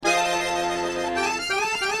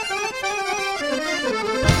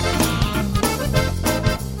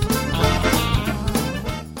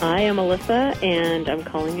I'm Melissa, and I'm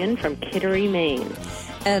calling in from Kittery, Maine.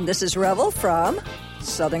 And this is Revel from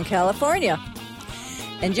Southern California.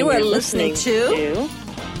 And you are listening to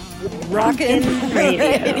Rockin'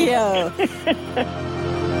 Radio.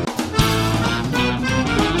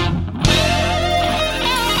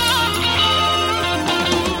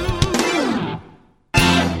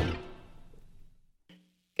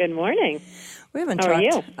 Good morning. How are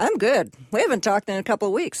you? I'm good. We haven't talked in a couple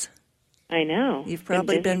of weeks. I know. You've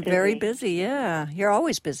probably been very busy, yeah. You're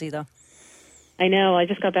always busy, though. I know. I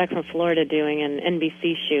just got back from Florida doing an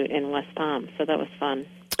NBC shoot in West Palm, so that was fun.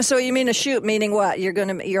 So you mean a shoot, meaning what?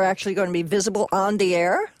 You're actually going to be visible on the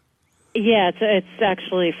air? Yeah, it's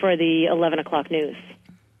actually for the 11 o'clock news.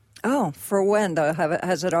 Oh, for when, though?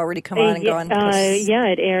 Has it already come on and gone? Yeah,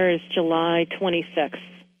 it airs July 26th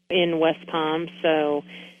in West Palm, so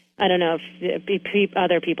I don't know if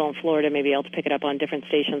other people in Florida may be able to pick it up on different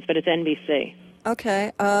stations, but it's NBC.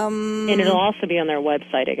 Okay. And it'll also be on their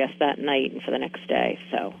website, I guess, that night and for the next day.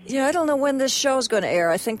 So. Yeah, I don't know when this show's going to air.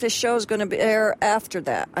 I think this show's going to air after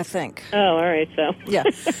that, I think. Oh, all right, so. Yeah.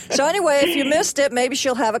 So anyway, if you missed it, maybe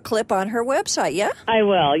she'll have a clip on her website, yeah? I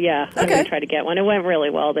will, yeah. Okay. I'm going to try to get one. It went really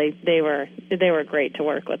well. They were great to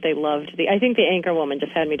work with. They loved I think the anchor woman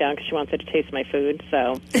just had me down because she wanted to taste my food,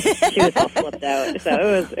 so she was all flipped out.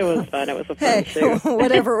 So it was fun. It was a fun shoot.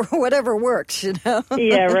 whatever works, you know?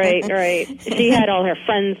 Yeah, right. She had all her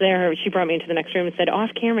friends there. She brought me into the next room and said, off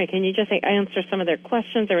camera, can you just answer some of their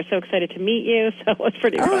questions? They were so excited to meet you, so it was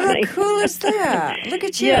pretty funny. How cool is that? Look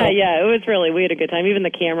at you. Yeah, it was we had a good time. Even the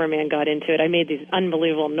cameraman got into it. I made these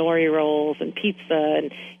unbelievable nori rolls and pizza,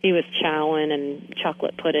 and he was chowing and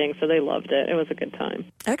chocolate pudding, so they loved it. It was a good time.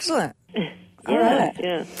 Excellent. All right.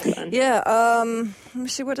 Yeah, fun. Yeah, let me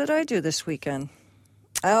see, what did I do this weekend?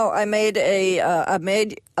 Oh, I made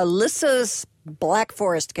Alyssa's Black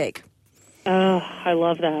Forest cake. Oh, I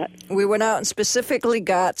love that. We went out and specifically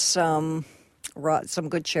got some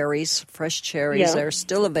good cherries, fresh cherries. Yeah. They're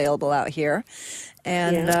still available out here.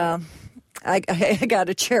 And I got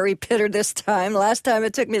a cherry pitter this time. Last time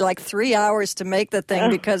it took me like 3 hours to make the thing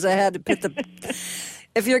because I had to put the...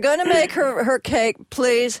 If you're going to make her cake,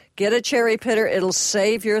 please get a cherry pitter. It'll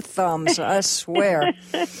save your thumbs, I swear.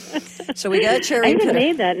 So we got a cherry pitter. I haven't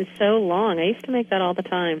made that in so long. I used to make that all the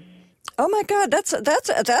time. Oh my God, that's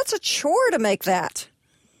a chore to make that.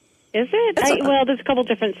 Is it? Well, there's a couple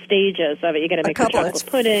different stages of it. You got to make the chocolate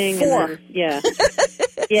pudding. 4. And then,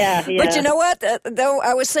 yeah. But you know what? Though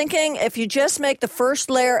I was thinking, if you just make the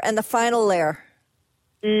first layer and the final layer,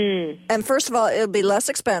 and first of all, it'll be less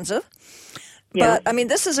expensive. Yeah. But, I mean,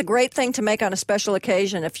 this is a great thing to make on a special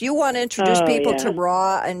occasion. If you want to introduce people to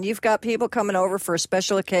raw and you've got people coming over for a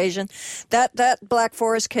special occasion, that Black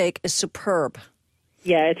Forest cake is superb.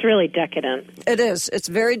 Yeah, it's really decadent. It is. It's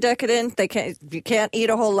very decadent. You can't eat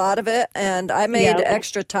a whole lot of it. And I made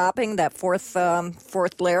extra topping, that fourth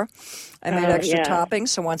layer. I made extra topping,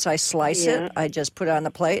 so once I slice it, I just put it on the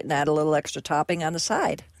plate and add a little extra topping on the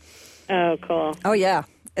side. Oh, cool. Oh, yeah.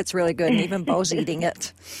 It's really good. And even Bo's eating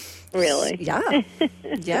it. Really? Yeah.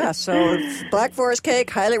 Yeah. So Black Forest cake,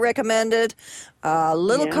 highly recommended. A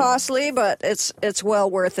little costly, but it's well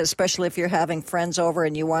worth it, especially if you're having friends over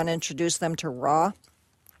and you want to introduce them to raw.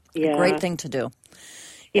 Yeah. Great thing to do.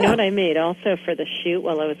 You know what I made also for the shoot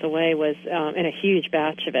while I was away was in a huge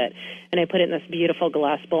batch of it, and I put it in this beautiful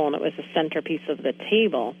glass bowl, and it was the centerpiece of the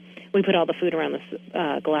table. We put all the food around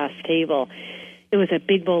this glass table. It was a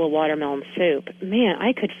big bowl of watermelon soup. Man,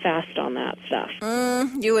 I could fast on that stuff.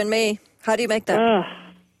 You and me. How do you make that?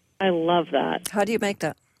 I love that. How do you make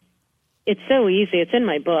that? It's so easy. It's in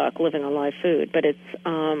my book, Living on Live Food, but it's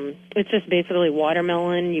just basically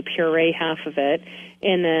watermelon. You puree half of it,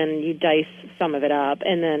 and then you dice some of it up,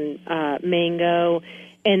 and then mango,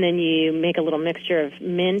 and then you make a little mixture of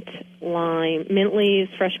mint leaves,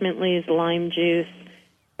 fresh mint leaves, lime juice,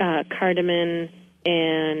 cardamom,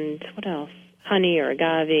 and what else? Honey or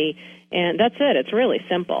agave, and that's it. It's really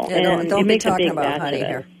simple. Yeah, and don't you be make talking a big about batch honey of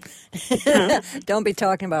here. Huh? Don't be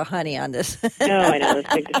talking about honey on this. Oh, I know. There's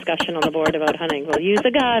a big discussion on the board about honey. We'll use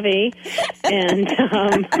agave and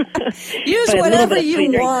use whatever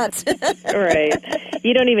you want. Right.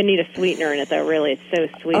 You don't even need a sweetener in it, though. Really, it's so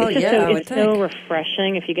sweet. Oh, it's so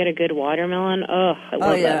refreshing. If you get a good watermelon, I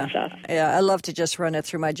love that stuff. Yeah, I love to just run it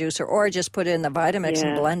through my juicer, or just put it in the Vitamix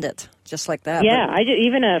and blend it, just like that. Yeah,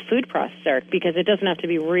 even a food processor, because it doesn't have to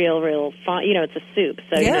be real fine. You know, it's a soup,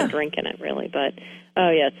 so you're not drinking it really, but. Oh,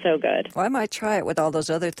 yeah, it's so good. Well, I might try it with all those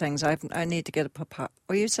other things. I need to get a papaya.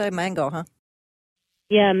 Well, you say mango, huh?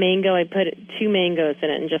 Yeah, mango. I put 2 mangoes in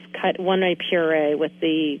it and just cut one I puree with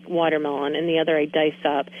the watermelon and the other I dice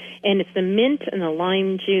up. And it's the mint and the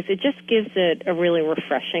lime juice. It just gives it a really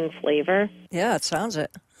refreshing flavor. Yeah, it sounds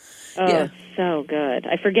it. Oh, Yeah. it's so good.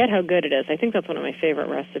 I forget how good it is. I think that's one of my favorite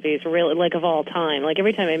recipes, really, like of all time. Like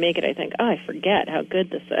every time I make it, I think, oh, I forget how good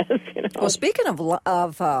this is. You know? Well, speaking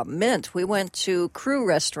of mint, we went to Crew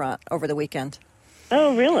Restaurant over the weekend.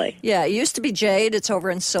 Oh, really? Yeah, it used to be Jade. It's over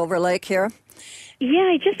in Silver Lake here. Yeah,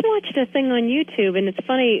 I just watched a thing on YouTube, and it's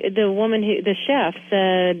funny. The chef,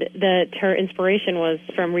 said that her inspiration was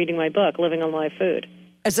from reading my book, Living on Live Food.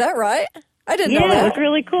 Is that right? I didn't know Yeah, that. it was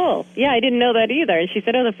really cool. Yeah, I didn't know that either. And she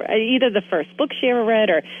said, either the first book she ever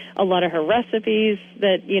read, or a lot of her recipes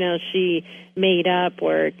that she made up,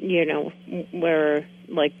 were were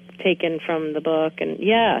like taken from the book. And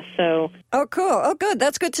yeah, so. Oh, cool. Oh, good.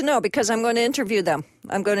 That's good to know because I'm going to interview them.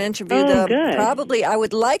 I'm going to interview Oh, them. good. Probably, I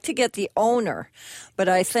would like to get the owner, but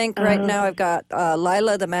I think right now I've got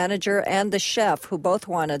Lila, the manager, and the chef who both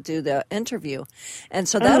want to do the interview. And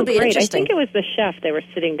so that'll be great. interesting. I think it was the chef they were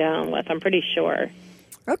sitting down with. I'm pretty sure.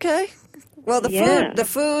 Okay. Well, the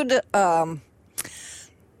food,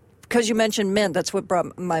 because you mentioned mint, that's what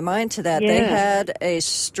brought my mind to that. Yeah. They had a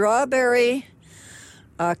strawberry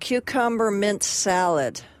cucumber mint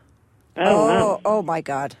salad. Wow. Oh my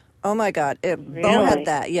God. Oh my God. Bo Really? had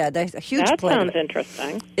that. Yeah, a huge That plate. sounds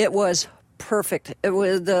interesting. It was perfect. It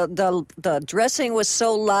was the dressing was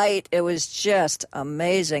so light. It was just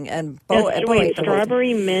amazing. And Bo ate the whole thing.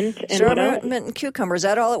 Strawberry mint and Strawberry mint and cucumber. Is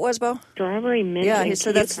that all it was, Bo? Strawberry mint. Yeah, and he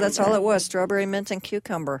said that's all cucumber. it was. Strawberry mint and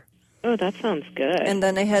cucumber. Oh, that sounds good. And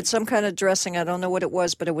then they had some kind of dressing. I don't know what it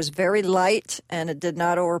was, but it was very light and it did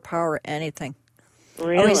not overpower anything.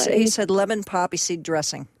 Really? Oh, he said lemon poppy seed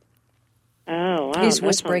dressing. Oh, wow. He's that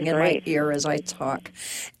whispering sounds in my great. ear as I talk.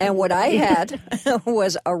 And what I had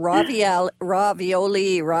was a ravioli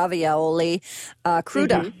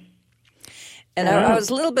cruda. Mm-hmm. And I was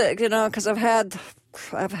a little bit, because I've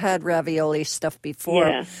had ravioli stuff before.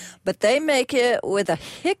 Yeah. But they make it with a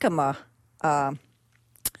jicama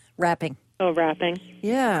wrapping. Oh, wrapping.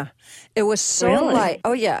 Yeah. It was so Really? light.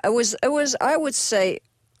 Oh yeah, it was I would say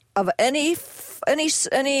of any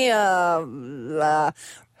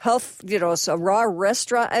health, so raw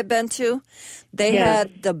restaurant I've been to, they Yeah.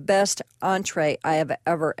 had the best entree I have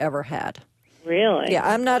ever had. Really? Yeah,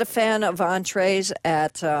 I'm not a fan of entrees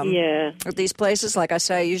at Yeah. these places. Like I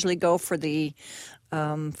say, I usually go for the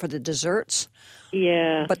desserts.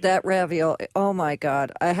 Yeah. But that ravioli, oh my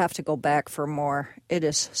God, I have to go back for more. It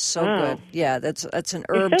is so Wow. good. Yeah, that's an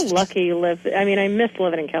You're herb. so lucky you live. I mean, I miss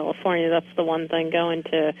living in California. That's the one thing, going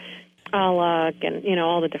to Alak and,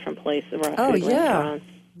 all the different places. Oh, food yeah. restaurants.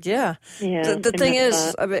 Yeah. Yeah, The I thing miss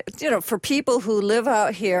is, that. I mean, for people who live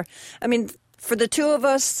out here, I mean, for the two of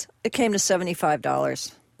us, it came to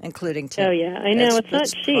 $75, including tip. Oh, yeah. I know. It's not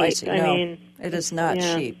cheap. Pricey. I No, mean, it is not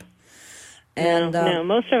yeah. cheap. And no,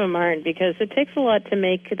 most of them aren't, because it takes a lot to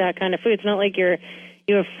make that kind of food. It's not like you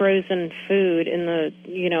have frozen food in the,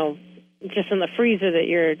 just in the freezer that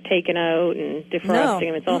you're taking out and defrosting. No. I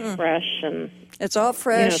mean, it's all fresh and it's all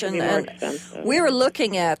fresh, it can be more and expensive. we were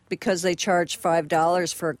looking at, because they charge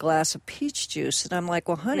 $5 for a glass of peach juice, and I'm like,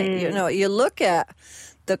 well, honey, you look at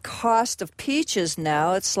the cost of peaches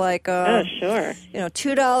now. It's like, oh, sure.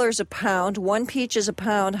 $2 a pound. One peach is a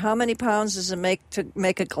pound. How many pounds does it make to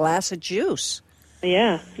make a glass of juice?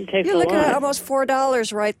 Yeah, it takes You a look lot. at almost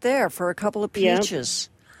 $4 right there for a couple of Yep. peaches.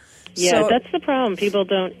 Yeah, So- that's the problem. People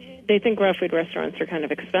they think raw food restaurants are kind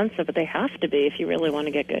of expensive, but they have to be if you really want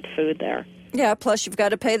to get good food there. Yeah, plus you've got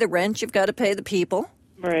to pay the rent. You've got to pay the people.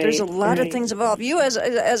 Right. There's a lot of right. things involved. You, as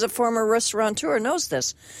a former restaurateur, knows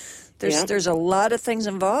this. Yeah. There's a lot of things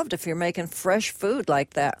involved if you're making fresh food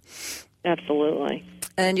like that. Absolutely.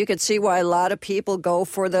 And you can see why a lot of people go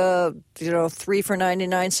for the 3 for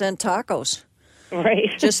 99-cent tacos. Right.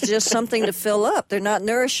 Just something to fill up. They're not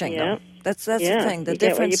nourishing Yeah. them. That's Yeah, the thing. The you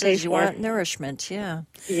get what you difference pay is you for. want nourishment. Yeah.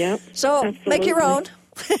 Yep. So make your own.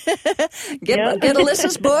 Get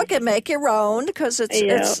Alyssa's book and make your own, because it's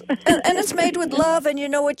and it's made with love, and you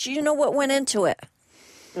know what went into it.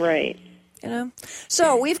 Right.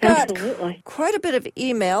 So we've got Absolutely. quite a bit of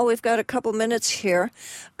email. We've got a couple minutes here.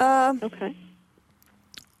 Okay.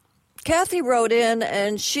 Kathy wrote in,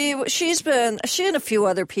 and she and a few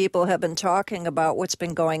other people have been talking about what's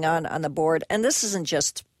been going on the board. And this isn't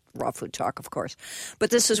just Raw Food Talk, of course, but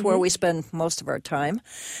this is where we spend most of our time.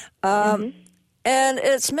 And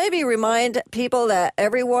it's maybe remind people that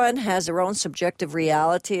everyone has their own subjective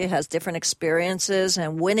reality, has different experiences,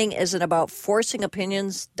 and winning isn't about forcing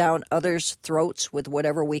opinions down others' throats with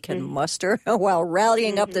whatever we can muster while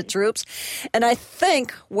rallying up the troops. And I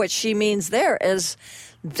think what she means there is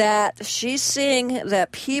that she's seeing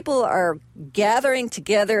that people are gathering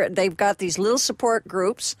together. They've got these little support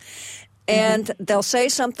groups, and they'll say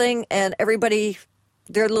something, and everybody,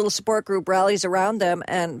 their little support group rallies around them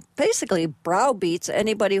and basically browbeats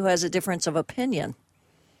anybody who has a difference of opinion.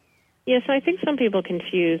 Yes, I think some people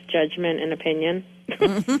confuse judgment and opinion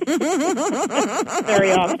very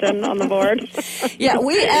often on the board. Yeah,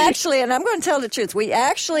 we actually, and I'm going to tell the truth, we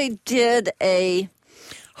actually did a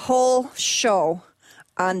whole show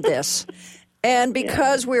on this. And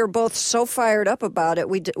because we were both so fired up about it,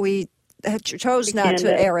 we chose not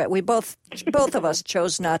to air it. We both of us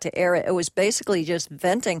chose not to air it. It was basically just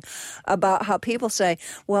venting about how people say,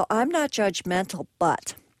 well, I'm not judgmental,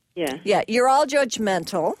 but. Yeah, you're all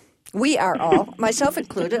judgmental. We are all, myself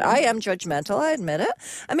included. I am judgmental. I admit it.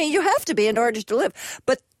 I mean, you have to be in order to live.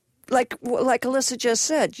 But like Alyssa just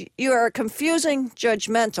said, you are confusing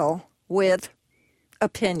judgmental with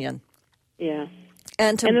opinion. Yeah.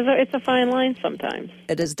 And it's a fine line sometimes.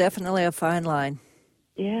 It is definitely a fine line.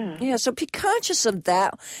 Yeah. Yeah, so be conscious of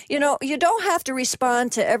that. You know, you don't have to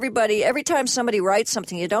respond to everybody. Every time somebody writes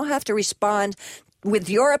something, you don't have to respond with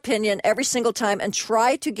your opinion every single time and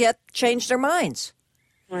try to change their minds.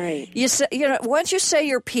 Right. Once you say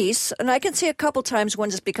your piece, and I can see a couple times when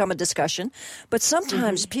it's become a discussion, but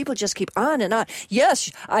sometimes people just keep on and on.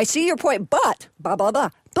 Yes, I see your point, but, blah, blah, blah,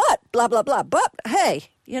 but, blah, blah, blah, but, hey,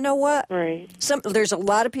 you know what? Right. There's a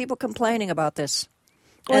lot of people complaining about this.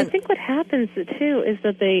 Well, I think what happens, too, is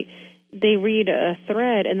that they read a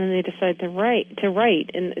thread and then they decide to write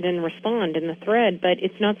and then respond in the thread, but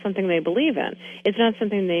it's not something they believe in. It's not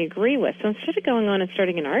something they agree with. So instead of going on and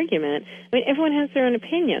starting an argument, I mean, everyone has their own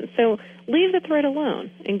opinion. So leave the thread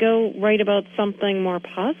alone and go write about something more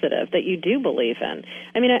positive that you do believe in.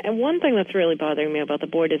 I mean, one thing that's really bothering me about the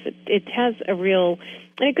board is it has a real,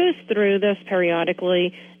 and it goes through this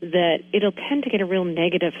periodically, that it'll tend to get a real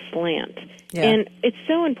negative slant. Yeah. And it's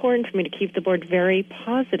so important for me to keep the board very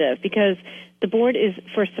positive because the board is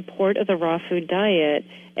for support of the raw food diet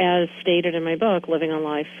as stated in my book, Living on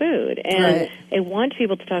Live Food. And I want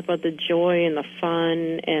people to talk about the joy and the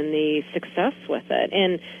fun and the success with it.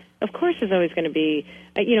 And of course, there's always going to be,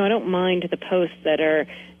 I don't mind the posts that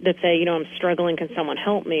say, I'm struggling, can someone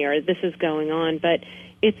help me, or this is going on, but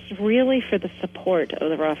it's really for the support of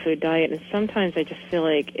the raw food diet, and sometimes I just feel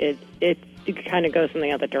like it kind of goes in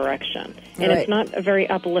the other direction. And it's not a very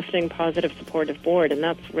uplifting, positive, supportive board, and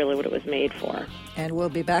that's really what it was made for. And we'll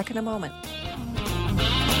be back in a moment.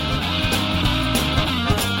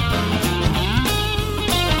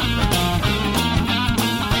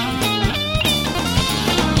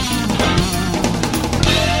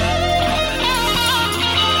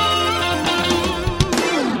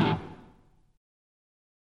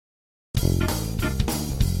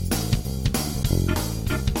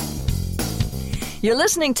 You're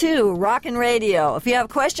listening to Rockin' Radio. If you have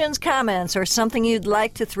questions, comments, or something you'd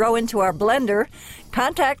like to throw into our blender,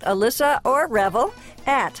 contact Alyssa or Revel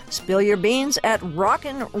at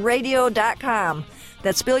spillyourbeans@rockinradio.com.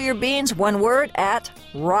 That's spill your beans, one word, at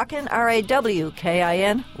rockin,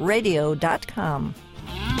 RAWKIN, radio.com.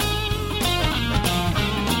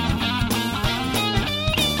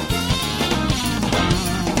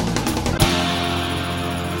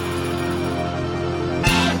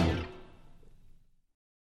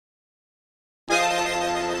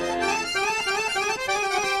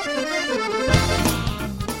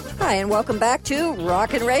 Hi, and welcome back to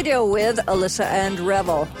Rockin' Radio with Alyssa and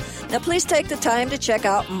Revel. Now, please take the time to check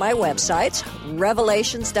out my websites,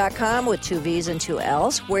 revelations.com with 2 V's and 2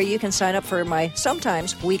 L's, where you can sign up for my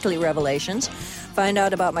sometimes weekly revelations, find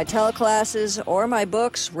out about my teleclasses or my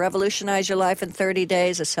books, Revolutionize Your Life in 30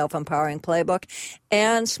 Days, a self-empowering playbook,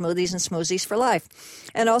 and Smoothies and Smoothies for Life.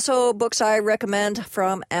 And also books I recommend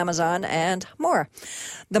from Amazon and more.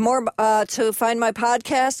 To find my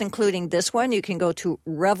podcast, including this one, you can go to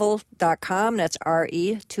revel.com. That's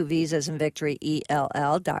R-E, 2 V's as in victory,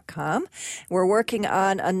 E-L-L.com. We're working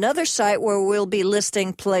on another site where we'll be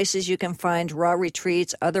listing places you can find raw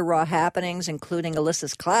retreats, other raw happenings, including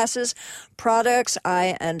Alyssa's classes, products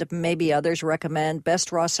I and maybe others recommend,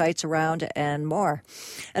 best raw sites around, and more.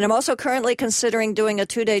 And I'm also currently considering doing a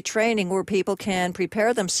 2-day training where people can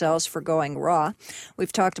prepare themselves for going raw.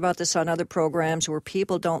 We've talked about this on other programs where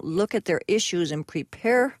people don't look at their issues and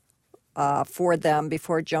prepare for them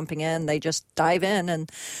before jumping in. They just dive in,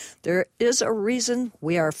 and there is a reason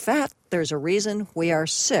we are fat. There's a reason we are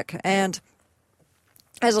sick. And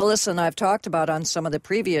as Alyssa and I have talked about on some of the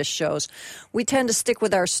previous shows, we tend to stick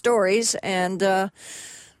with our stories, and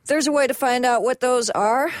there's a way to find out what those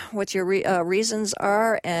are, what your reasons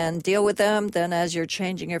are, and deal with them. Then as you're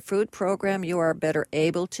changing your food program, you are better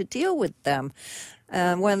able to deal with them.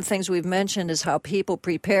 And one of the things we've mentioned is how people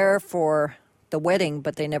prepare for the wedding,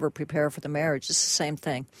 but they never prepare for the marriage. It's the same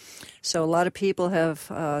thing. So a lot of people have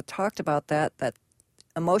talked about that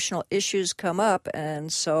emotional issues come up.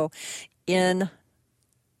 And so in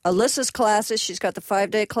Alyssa's classes, she's got the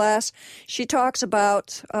 5-day class. She talks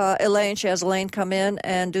about Elaine. She has Elaine come in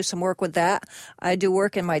and do some work with that. I do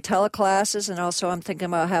work in my teleclasses, and also I'm thinking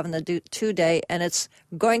about having the 2-day, and it's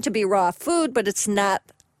going to be raw food, but it's not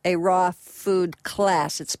a raw food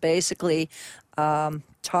class. It's basically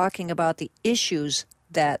talking about the issues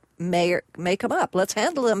that may come up. Let's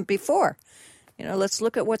handle them before. Let's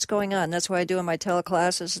look at what's going on. That's what I do in my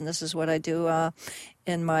teleclasses, and this is what I do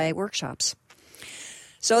in my workshops.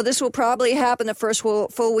 So this will probably happen the first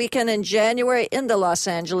full weekend in January in the Los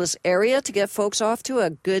Angeles area to get folks off to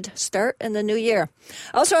a good start in the new year.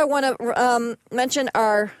 Also, I want to mention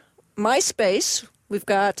our MySpace. We've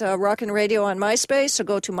got Rockin' Radio on MySpace, so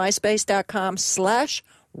go to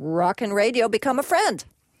myspace.com/Rockin' Radio. Become a friend.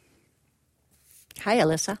 Hi,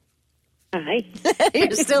 Alyssa. Hi.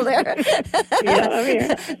 You're still there? Yeah, I'm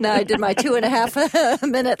here. No, I did my 2.5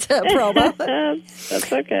 minute promo.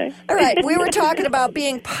 That's okay. All right, we were talking about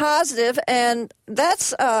being positive, and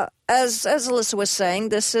that's as Alyssa was saying,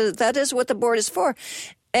 that is what the board is for.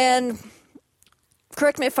 And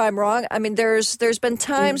correct me if I'm wrong. I mean, there's been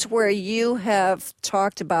times where you have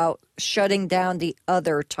talked about shutting down the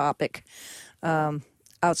other topic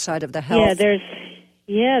outside of the health. There's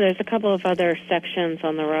a couple of other sections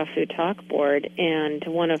on the Raw Food Talk board, and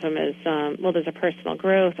one of them is, there's a personal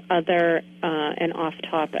growth, other, and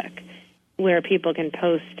off-topic, where people can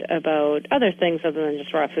post about other things other than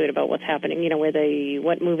just raw food, about what's happening,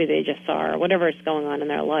 what movie they just saw, or whatever is going on in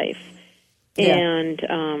their life. Yeah. And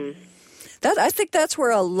I think that's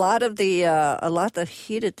where a lot of the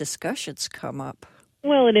heated discussions come up.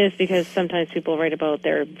 Well, it is, because sometimes people write about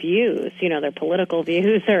their views, their political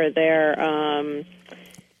views, or their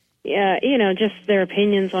just their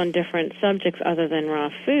opinions on different subjects other than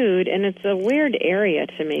raw food. And it's a weird area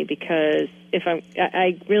to me, because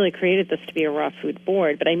I really created this to be a raw food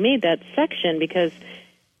board, but I made that section because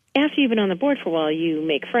after you've been on the board for a while, you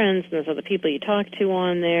make friends, and there's other people you talk to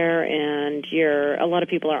on there, and a lot of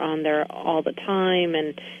people are on there all the time,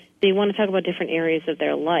 and they want to talk about different areas of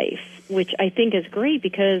their life, which I think is great,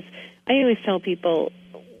 because I always tell people,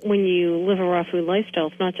 when you live a raw food lifestyle,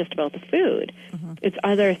 it's not just about the food. Mm-hmm. It's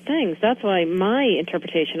other things. That's why my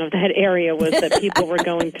interpretation of that area was that people were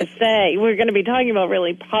going to say, we're going to be talking about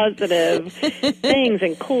really positive things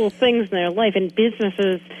and cool things in their life, and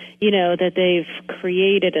businesses, that they've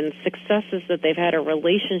created, and successes that they've had, or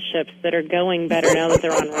relationships that are going better now that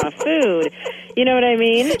they're on raw food. You know what I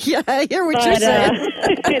mean? Yeah, I hear what you're saying.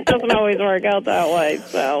 It doesn't always work out that way,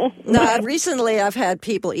 so. No, recently I've had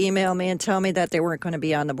people email me and tell me that they weren't going to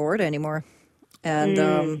be on the board anymore.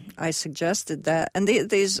 And I suggested that. And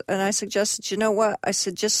I suggested, you know what? I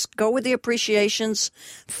said, just go with the appreciations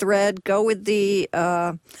thread, go with the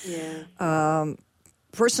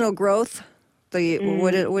personal growth.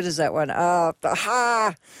 What is that one?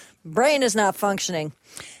 Brain is not functioning.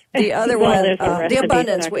 The other one, the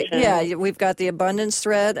abundance. We've got the abundance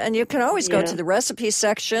thread, and you can always go to the recipe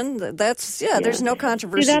section. There's no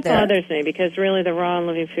controversy there. See, that bothers me, because really the raw and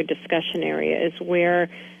living food discussion area is where,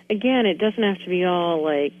 again, it doesn't have to be all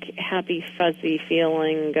like happy, fuzzy,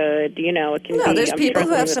 feeling good. It can be. There's people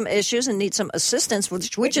who have some issues and need some assistance,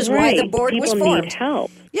 which is why the board was formed. People need help.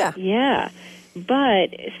 Yeah. Yeah.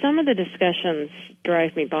 But some of the discussions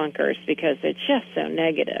drive me bonkers, because it's just so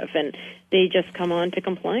negative, and they just come on to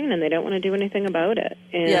complain, and they don't want to do anything about it.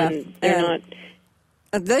 And they're not.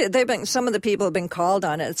 Some of the people have been called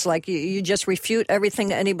on it. It's like you just refute everything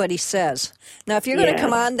that anybody says. Now, if you're going to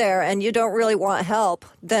come on there and you don't really want help,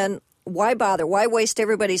 then why bother? Why waste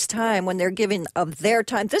everybody's time when they're giving of their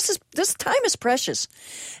time? This time is precious,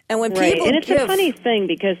 and when people it's a funny thing,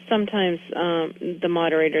 because sometimes the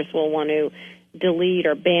moderators will want to delete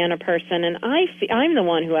or ban a person, and I'm the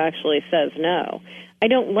one who actually says no. I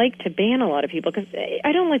don't like to ban a lot of people, because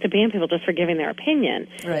I don't like to ban people just for giving their opinion.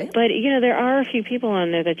 Right. But, there are a few people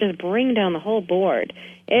on there that just bring down the whole board.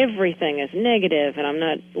 Everything is negative, and I'm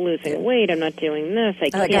not losing weight, I'm not doing this,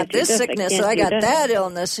 I got this sickness, I got that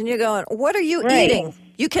illness, and you're going, what are you eating?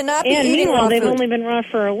 You cannot be eating raw food. Meanwhile, they've only been raw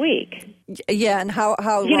for a week. Yeah, and how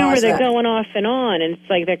where they're going off and on, and it's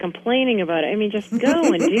like they're complaining about it. I mean, just go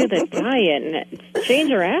and do the diet and change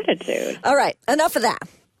your attitude. All right, enough of that.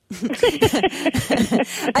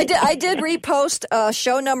 I did repost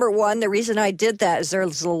show number 1. The reason I did that is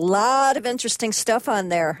there's a lot of interesting stuff on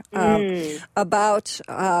there about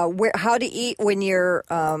how to eat when you're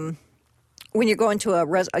going to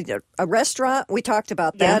a restaurant. We talked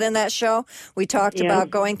about that in that show. We talked about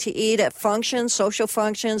going to eat at functions, social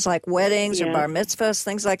functions like weddings or bar mitzvahs,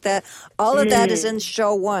 things like that. All of that is in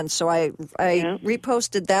show 1. So I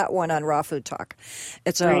reposted that one on Raw Food Talk.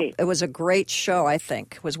 It was a great show, I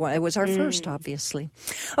think. It was our first, obviously.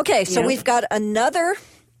 Okay, so we've got another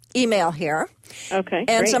email here. Okay,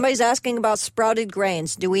 and somebody's asking about sprouted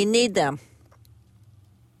grains. Do we need them?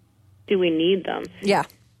 Do we need them? Yeah.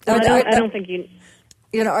 I don't think you.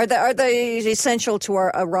 You know, are they essential to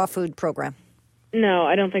our raw food program? No,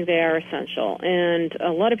 I don't think they are essential. And a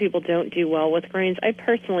lot of people don't do well with grains. I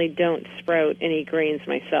personally don't sprout any grains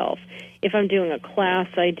myself. If I'm doing a class,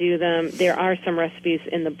 I do them. There are some recipes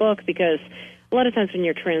in the book because a lot of times when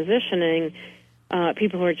you're transitioning,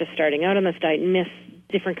 people who are just starting out on this diet miss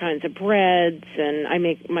different kinds of breads, and I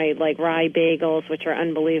make my rye bagels, which are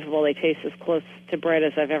unbelievable. They taste as close to bread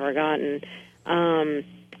as I've ever gotten.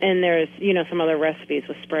 And there's, some other recipes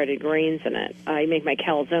with sprouted grains in it. I make my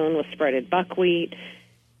calzone with sprouted buckwheat.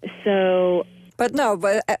 So, but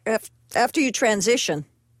after you transition,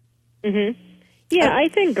 yeah, I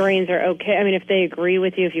think grains are okay. I mean, if they agree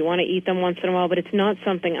with you, if you want to eat them once in a while, but it's not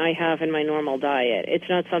something I have in my normal diet. It's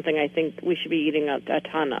not something I think we should be eating a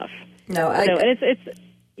ton of. No,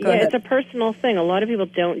 it's a personal thing. A lot of people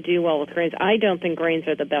don't do well with grains. I don't think grains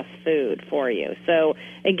are the best food for you. So,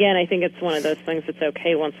 again, I think it's one of those things that's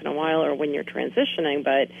okay once in a while or when you're transitioning,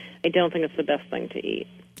 but I don't think it's the best thing to eat.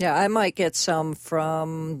 Yeah, I might get some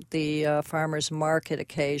from the farmer's market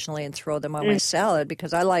occasionally and throw them on my salad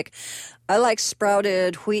because I like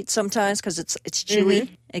sprouted wheat sometimes because it's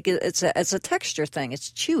chewy. It's a texture thing. It's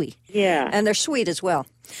chewy. Yeah, and they're sweet as well.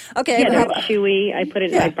 Okay, yeah, they're chewy. I put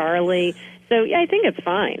it in my barley. So, yeah, I think it's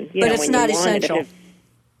fine. But it's not essential.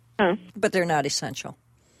 Huh? But they're not essential.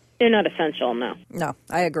 They're not essential, no. No,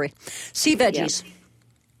 I agree. Sea veggies. Yeah.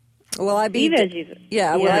 Will I be? Sea veggies.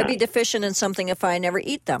 Will I be deficient in something if I never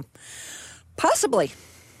eat them? Possibly.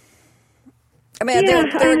 I mean, they're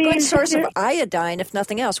a good source of iodine, if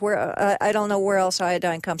nothing else. I don't know where else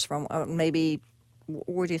iodine comes from. Maybe,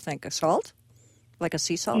 where do you think? A salt? Like a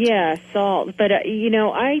sea salt? Yeah, salt. But,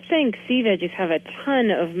 I think sea veggies have a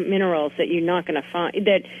ton of minerals that you're not going to find,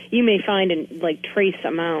 that you may find in, trace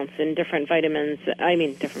amounts in different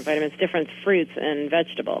different fruits and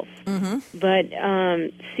vegetables. Mm-hmm. But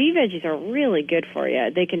sea veggies are really good for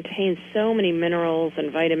you. They contain so many minerals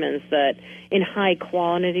and vitamins that in high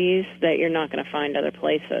quantities that you're not going to find other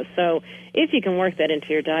places. So if you can work that into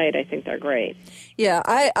your diet, I think they're great. Yeah,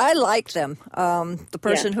 I like them. The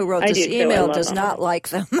person who wrote this email does not like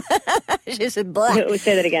them. She said, "Blah."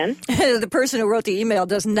 Say that again. The person who wrote the email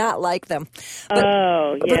does not like them.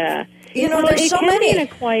 Yeah. But, there's so many. It can be an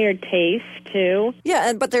acquired taste, too.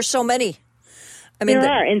 Yeah, but there's so many. I mean,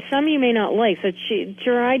 there are, and some you may not like. So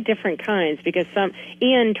try different kinds because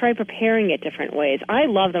and try preparing it different ways. I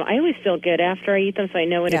love them. I always feel good after I eat them, so I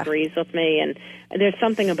know it agrees with me. And there's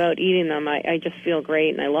something about eating them. I just feel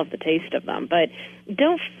great, and I love the taste of them. But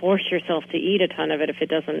don't force yourself to eat a ton of it if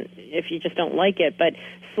you just don't like it. But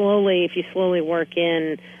if you slowly work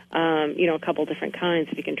in, a couple different kinds,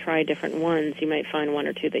 if you can try different ones, you might find one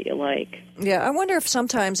or two that you like. Yeah, I wonder if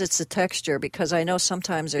sometimes it's the texture, because I know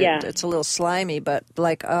sometimes it's a little slimy, but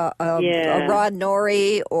like a raw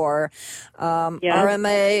nori or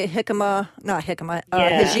RMA, hijiki.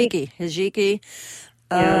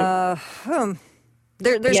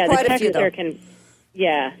 There's quite a few, though.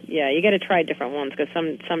 You got to try different ones because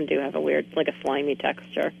some do have a weird, like a slimy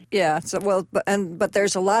texture. Yeah, but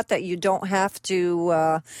there's a lot that you don't have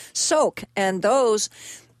to soak, and those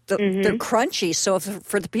they're crunchy. So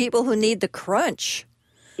for the people who need the crunch,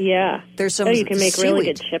 there's some. You can make seaweed. really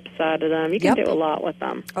good chips out of them. You can do a lot with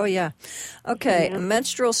them. Oh yeah, okay. Yeah.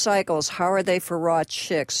 Menstrual cycles. How are they for raw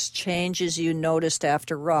chicks? Changes you noticed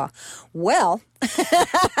after raw? Well.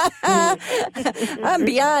 I'm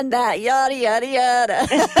beyond that. Yada, yada, yada.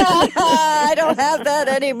 I don't have that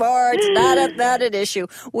anymore. It's not an issue.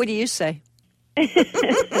 What do you say?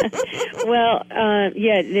 Well,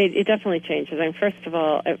 it definitely changes. I mean, first of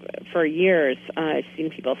all, for years, I've seen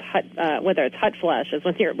people's whether it's hot flashes,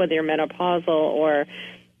 whether you're menopausal or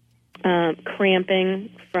cramping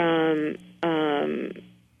from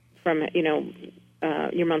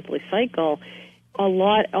your monthly cycle.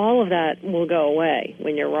 All of that will go away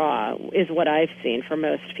when you're raw, is what I've seen for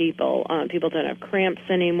most people. People don't have cramps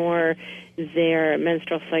anymore. Their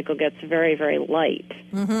menstrual cycle gets very, very light.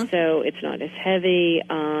 Mm-hmm. So it's not as heavy.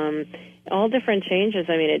 all different changes.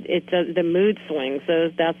 I mean, the mood swings.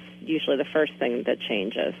 That's usually the first thing that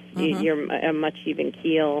changes. You're a much even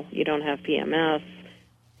keel. You don't have PMS.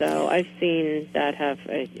 So I've seen that have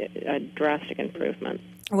a drastic improvement.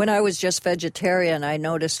 When I was just vegetarian, I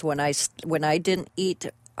noticed when I didn't eat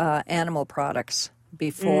animal products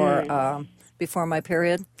before my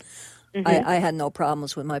period, I had no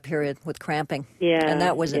problems with my period, with cramping. Yeah, and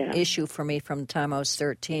that was an issue for me from the time I was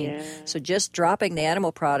 13. Yeah. So just dropping the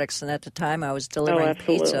animal products, and at the time I was delivering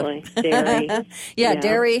absolutely. pizza.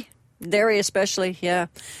 Dairy. Dairy especially,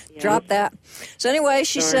 Drop that. So anyway,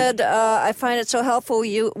 she said, I find it so helpful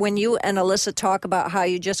when you and Alyssa talk about how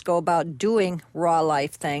you just go about doing raw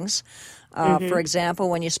life things. For example,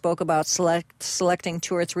 when you spoke about selecting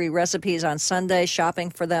 2 or 3 recipes on Sunday, shopping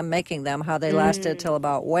for them, making them, how they lasted till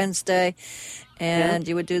about Wednesday, and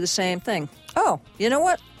you would do the same thing. Oh, you know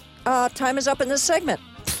what? Time is up in this segment.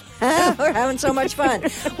 We're having so much fun.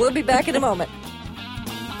 We'll be back in a moment.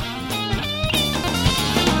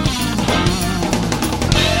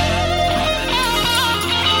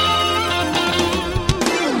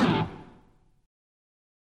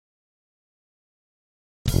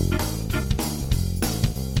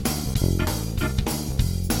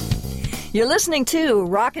 You're listening to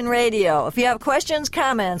Rockin' Radio. If you have questions,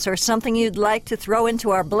 comments, or something you'd like to throw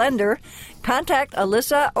into our blender, contact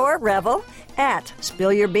Alyssa or Revel at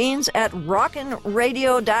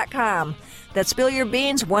spillyourbeans@rockinradio.com. That's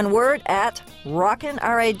spillyourbeans, one word, at rockin,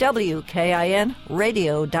 RAWKIN,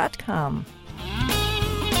 radio.com.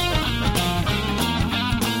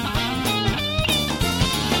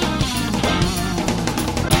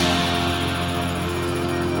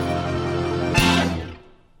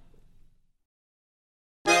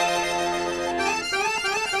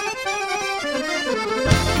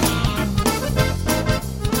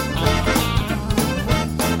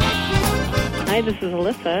 Hi, this is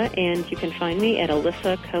Alyssa, and you can find me at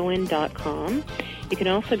alyssacohen.com. You can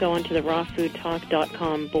also go onto the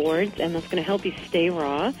rawfoodtalk.com boards, and that's going to help you stay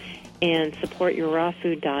raw and support your raw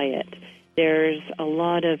food diet. There's a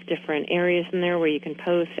lot of different areas in there where you can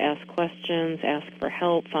post, ask questions, ask for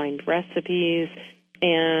help, find recipes,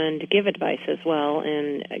 and give advice as well,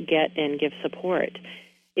 and give support.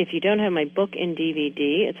 If you don't have my book in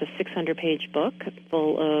DVD, it's a 600-page book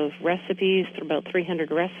full of recipes, about 300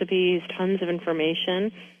 recipes, tons of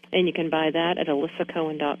information, and you can buy that at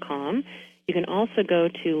alyssacohen.com. You can also go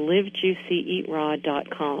to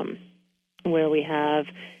livejuicyeatraw.com, where we have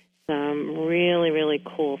some really, really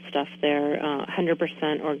cool stuff there,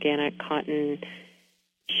 100% organic cotton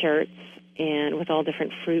shirts, and with all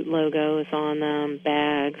different fruit logos on them,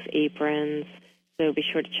 bags, aprons. So be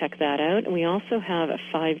sure to check that out. And we also have a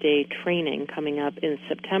 5-day training coming up in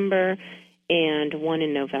September and one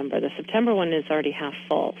in November. The September one is already half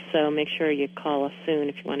full, so make sure you call us soon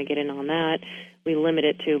if you want to get in on that. We limit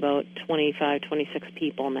it to about 25, 26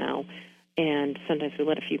 people now, and sometimes we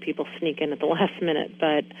let a few people sneak in at the last minute,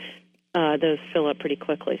 but those fill up pretty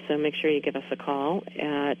quickly, so make sure you give us a call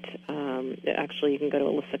at, actually you can go to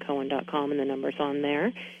alyssacohen.com and the number's on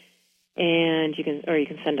there. And you can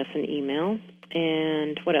send us an email.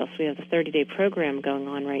 And what else? We have the 30-day program going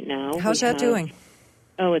on right now. How's that doing?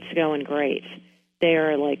 Oh, it's going great. They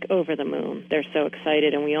are like over the moon. They're so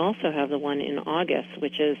excited. And we also have the one in August,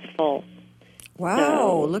 which is full. Wow,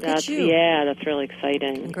 so look at you. Yeah, that's really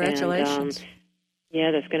exciting. Congratulations. And,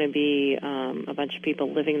 there's going to be a bunch of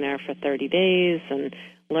people living there for 30 days and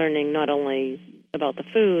learning not only about the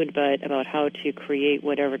food, but about how to create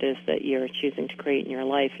whatever it is that you're choosing to create in your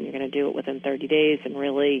life, and you're going to do it within 30 days and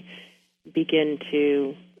really begin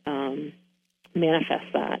to manifest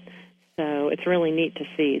that. So it's really neat to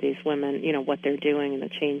see these women, what they're doing and the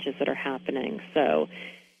changes that are happening. So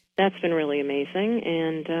that's been really amazing.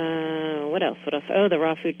 And what else? Oh, the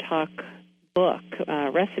Raw Food Talk book,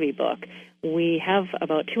 recipe book. We have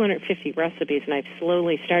about 250 recipes, and I've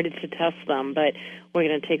slowly started to test them, but we're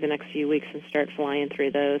going to take the next few weeks and start flying through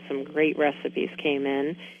those. Some great recipes came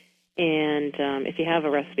in, and if you have a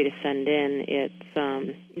recipe to send in, it's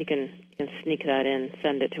you can sneak that in,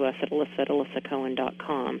 send it to us at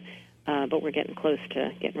alyssacohen.com. But we're getting close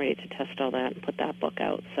to getting ready to test all that and put that book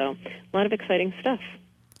out. So a lot of exciting stuff.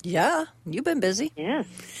 Yeah, you've been busy. Yeah.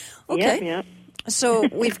 Okay. Yep. So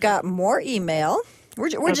we've got more email.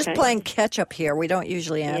 We're just playing catch-up here. We don't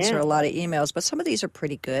usually answer a lot of emails, but some of these are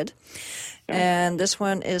pretty good. Sure. And this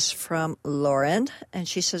one is from Lauren, and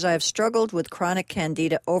she says, I have struggled with chronic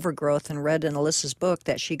candida overgrowth and read in Alyssa's book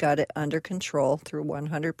that she got it under control through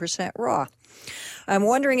 100% raw. I'm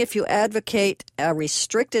wondering if you advocate a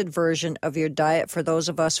restricted version of your diet for those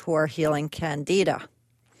of us who are healing candida.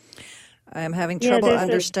 I am having trouble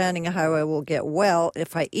understanding how I will get well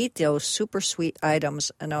if I eat those super sweet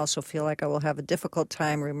items, and also feel like I will have a difficult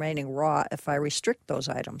time remaining raw if I restrict those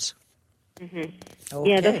items. Mm-hmm. Okay.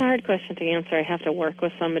 Yeah, that's a hard question to answer. I have to work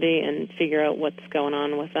with somebody and figure out what's going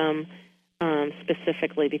on with them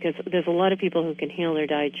specifically, because there's a lot of people who can heal their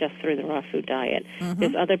diet just through the raw food diet. Mm-hmm.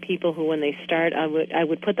 There's other people who, when they start, I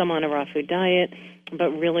would put them on a raw food diet, but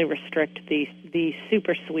really restrict the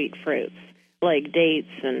super sweet fruits, like dates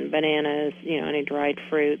and bananas, any dried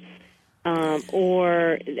fruits. And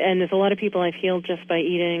there's a lot of people I've healed just by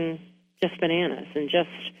eating just bananas and just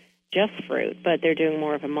fruit, but they're doing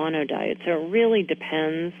more of a mono diet. So it really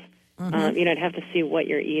depends. Mm-hmm. I'd have to see what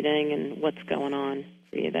you're eating and what's going on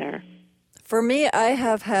for you there. For me, I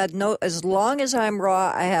have had as long as I'm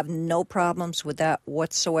raw, I have no problems with that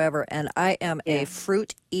whatsoever, and I am a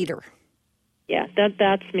fruit eater. Yeah,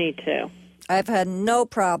 that's me too. I've had no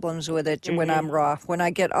problems with it when I'm raw. When I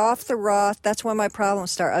get off the raw, that's when my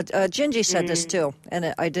problems start. Gingy said this too,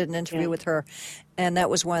 and I did an interview with her, and that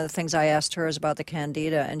was one of the things I asked her is about the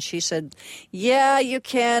Candida, and she said, "Yeah, you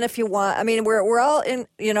can if you want." I mean, we're all in,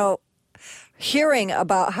 hearing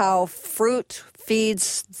about how fruit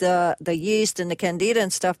feeds the yeast and the Candida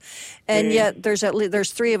and stuff, and yet there's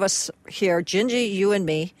three of us here, Gingy, you, and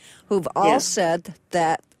me, who've all said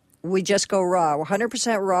that we just go raw. We're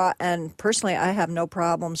 100% raw, and personally, I have no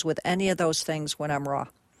problems with any of those things when I'm raw.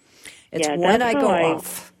 It's when I go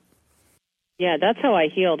off. Yeah, that's how I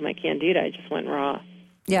healed my Candida. I just went raw.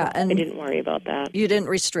 Yeah, and I didn't worry about that. You didn't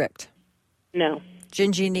restrict? No.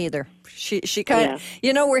 Gingy neither. She kind of,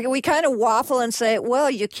 we kind of waffle and say, well,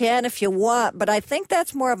 you can if you want, but I think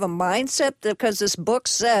that's more of a mindset because this book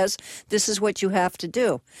says this is what you have to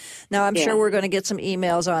do. Now, I'm sure we're going to get some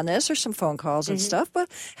emails on this or some phone calls and stuff, but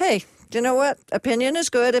hey, you know what? Opinion is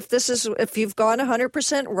good. If you've gone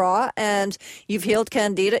 100% raw and you've healed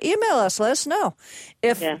Candida, email us. Let us know.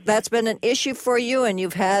 If that's been an issue for you and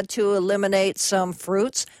you've had to eliminate some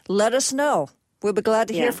fruits, let us know. We'll be glad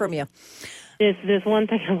to hear from you. There's one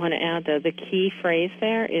thing I want to add, though. The key phrase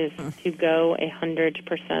there is to go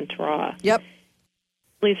 100% raw. Yep.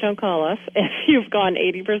 Please don't call us if you've gone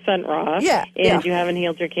 80% raw and you haven't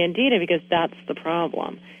healed your Candida, because that's the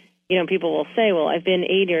problem. People will say, well, I've been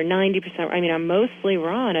 80 or 90%. I mean, I'm mostly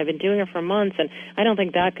raw, and I've been doing it for months, and I don't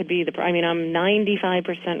think that could be the problem. I mean, I'm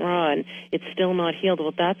 95% raw, and it's still not healed.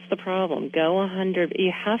 Well, that's the problem. Go 100.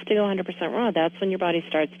 You have to go 100% raw. That's when your body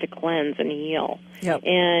starts to cleanse and heal. Yep.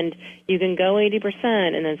 And you can go 80%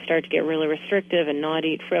 and then start to get really restrictive and not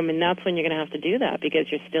eat fruit. I mean, that's when you're going to have to do that, because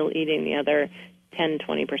you're still eating the other 10,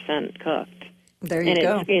 20% cooked. There you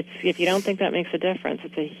go. If you don't think that makes a difference,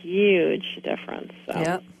 it's a huge difference. So.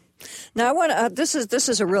 Yeah. Now I want this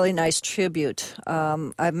is a really nice tribute.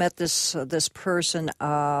 I met this person.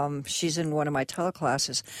 She's in one of my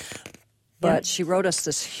teleclasses, but she wrote us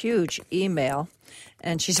this huge email,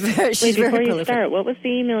 and she's very prolific. Before you start, what was the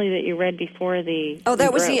email that you read before the? Oh,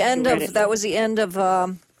 that was the end of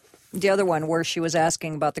the other one where she was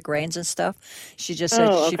asking about the grains and stuff. She just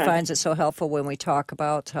said she finds it so helpful when we talk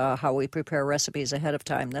about how we prepare recipes ahead of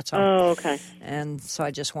time. That's all. Oh, okay. And so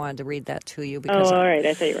I just wanted to read that to you. Because all right.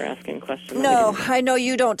 I thought you were asking questions. No, I know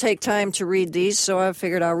you don't take time to read these, so I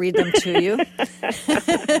figured I'll read them to you.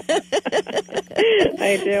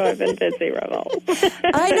 I do. I've been busy, Rebel.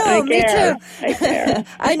 I know, me too. I care.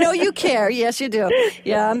 I know you care. Yes, you do.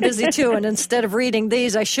 Yeah, I'm busy too. And instead of reading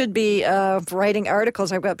these, I should be writing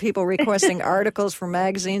articles. I've got people requesting articles for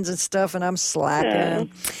magazines and stuff, and I'm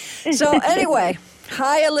slacking. Yeah. So anyway,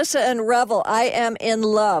 hi, Alyssa and Revel. I am in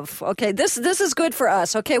love. Okay, this is good for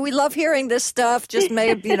us. Okay, we love hearing this stuff. Just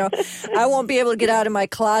maybe, I won't be able to get out of my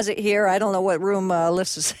closet here. I don't know what room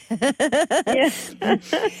Alyssa's.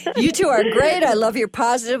 You two are great. I love your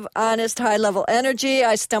positive, honest, high-level energy.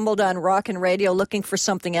 I stumbled on Rockin' Radio looking for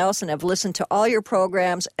something else, and have listened to all your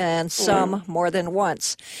programs, and some more than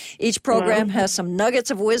once. Each program has some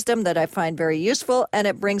nuggets of wisdom that I find very useful, and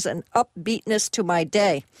it brings an upbeatness to my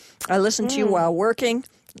day. I listen to you while working. ...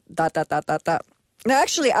 Now,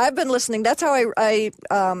 actually, I've been listening. That's how I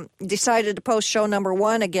decided to post show number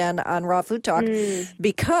 1 again on Raw Food Talk,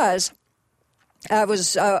 because I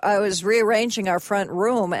was rearranging our front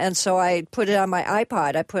room, and so I put it on my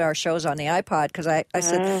iPod. I put our shows on the iPod because I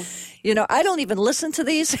said, I don't even listen to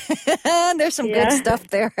these. There's some good stuff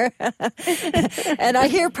there. And I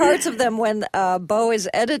hear parts of them when Bo is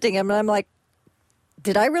editing them, and I'm like,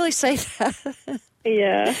 did I really say that?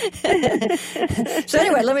 Yeah. So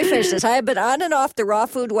anyway, let me finish this. I have been on and off the raw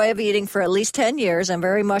food way of eating for at least 10 years. I'm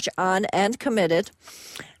very much on and committed.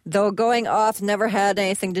 Though going off never had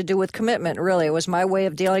anything to do with commitment, really. It was my way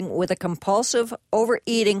of dealing with a compulsive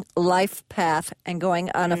overeating life path and going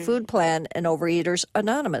on a food plan in Overeaters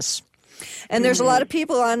Anonymous. And there's a lot of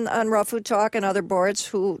people on Raw Food Talk and other boards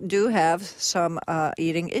who do have some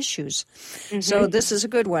eating issues. So this is a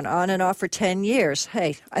good one, on and off for 10 years.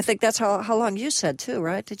 Hey, I think that's how long you said, too,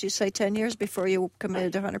 right? Did you say 10 years before you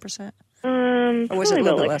committed to 100%? Or was it a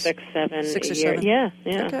little like less? 6, 7 6 or a year. 7?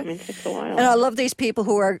 Yeah. Okay. I mean, it takes a while. And I love these people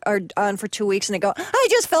who are on for 2 weeks and they go, I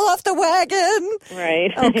just fell off the wagon.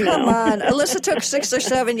 Right. Oh, come on. Alyssa took 6 or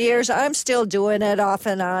 7 years. I'm still doing it off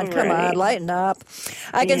and on. Come on, lighten up.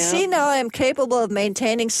 I can see now I am capable of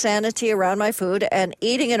maintaining sanity around my food and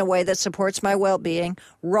eating in a way that supports my well-being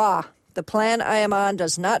raw. The plan I am on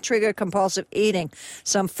does not trigger compulsive eating.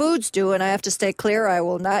 Some foods do, and I have to stay clear. I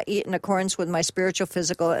will not eat in accordance with my spiritual,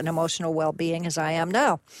 physical, and emotional well-being as I am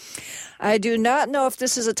now. I do not know if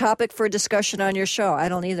this is a topic for discussion on your show. I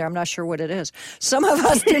don't either. I'm not sure what it is. Some of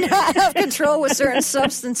us do not have control with certain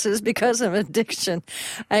substances because of addiction.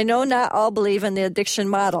 I know not all believe in the addiction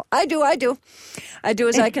model. I do.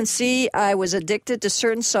 As I can see, I was addicted to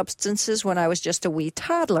certain substances when I was just a wee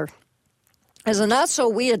toddler. As a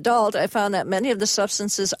not-so-wee adult, I found that many of the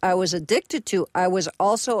substances I was addicted to, I was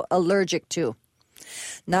also allergic to.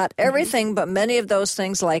 Not everything, but many of those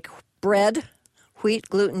things like bread, wheat,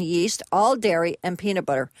 gluten, yeast, all dairy, and peanut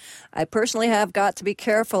butter. I personally have got to be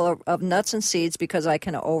careful of nuts and seeds because I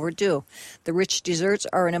can overdo. The rich desserts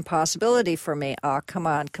are an impossibility for me. Come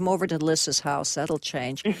on, come over to Lissa's house. That'll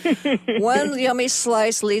change. One yummy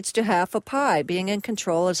slice leads to half a pie. Being in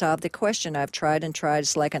control is out of the question. I've tried and tried.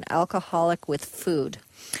 It's like an alcoholic with food.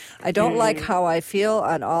 I don't like how I feel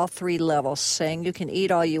on all 3 levels. Saying you can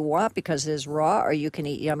eat all you want because it is raw or you can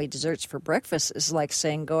eat yummy desserts for breakfast is like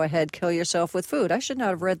saying go ahead, kill yourself with food. I should not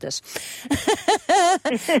have read this.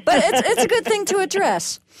 But it's a good thing to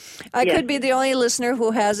address. I could be the only listener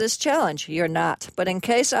who has this challenge. You're not. But in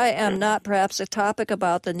case I am not, perhaps a topic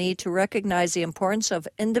about the need to recognize the importance of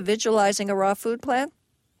individualizing a raw food plan?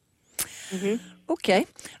 Okay.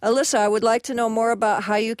 Alyssa, I would like to know more about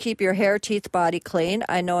how you keep your hair, teeth, body clean.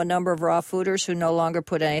 I know a number of raw fooders who no longer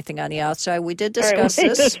put anything on the outside. We did discuss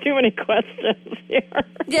this. There's too many questions here.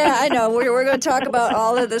 Yeah, I know. We're going to talk about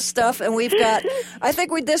all of this stuff, and we've got. I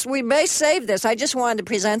think we may save this. I just wanted to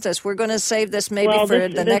present this. We're going to save this maybe for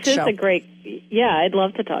the next show. This is a great. Yeah, I'd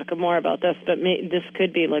love to talk more about this, but this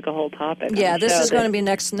could be like a whole topic. Yeah, this is going to be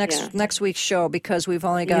next week's show because we've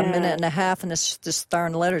only got a minute and a half, and this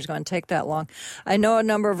darn letter is going to take that long. I know a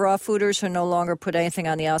number of raw fooders who no longer put anything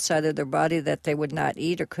on the outside of their body that they would not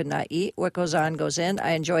eat or could not eat. What goes on goes in.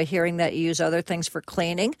 I enjoy hearing that you use other things for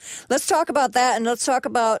cleaning. Let's talk about that, and let's talk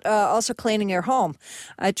about also cleaning your home.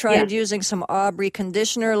 I tried using some Aubrey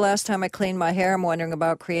conditioner last time I cleaned my hair. I'm wondering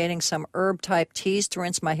about creating some herb-type teas to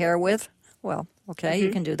rinse my hair with. Well, okay, you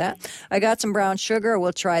can do that. I got some brown sugar.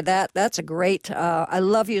 We'll try that. That's a great, I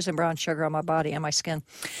love using brown sugar on my body and my skin.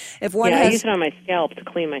 If one I use it on my scalp to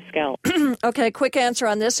clean my scalp. Okay, quick answer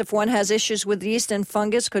on this. If one has issues with yeast and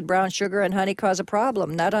fungus, could brown sugar and honey cause a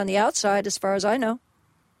problem? Not on the outside, as far as I know.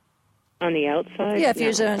 On the outside? Yeah, if you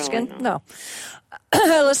use it on skin? No.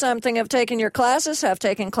 Listen, I'm thinking of taking your classes, have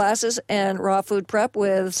taken classes in raw food prep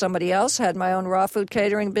with somebody else, had my own raw food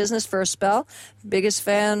catering business for a spell. Biggest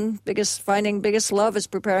love is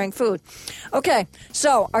preparing food. Okay,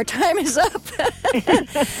 so our time is up.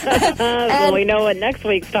 Well, we know what next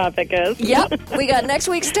week's topic is. Yep, we got next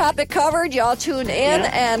week's topic covered. Y'all tune in,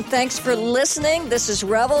 and thanks for listening. This is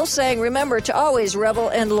Revel saying, remember to always revel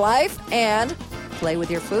in life and play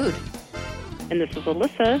with your food. And this is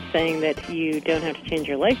Alyssa saying that you don't have to change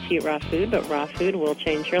your life to eat raw food, but raw food will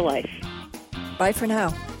change your life. Bye for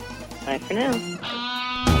now. Bye for now.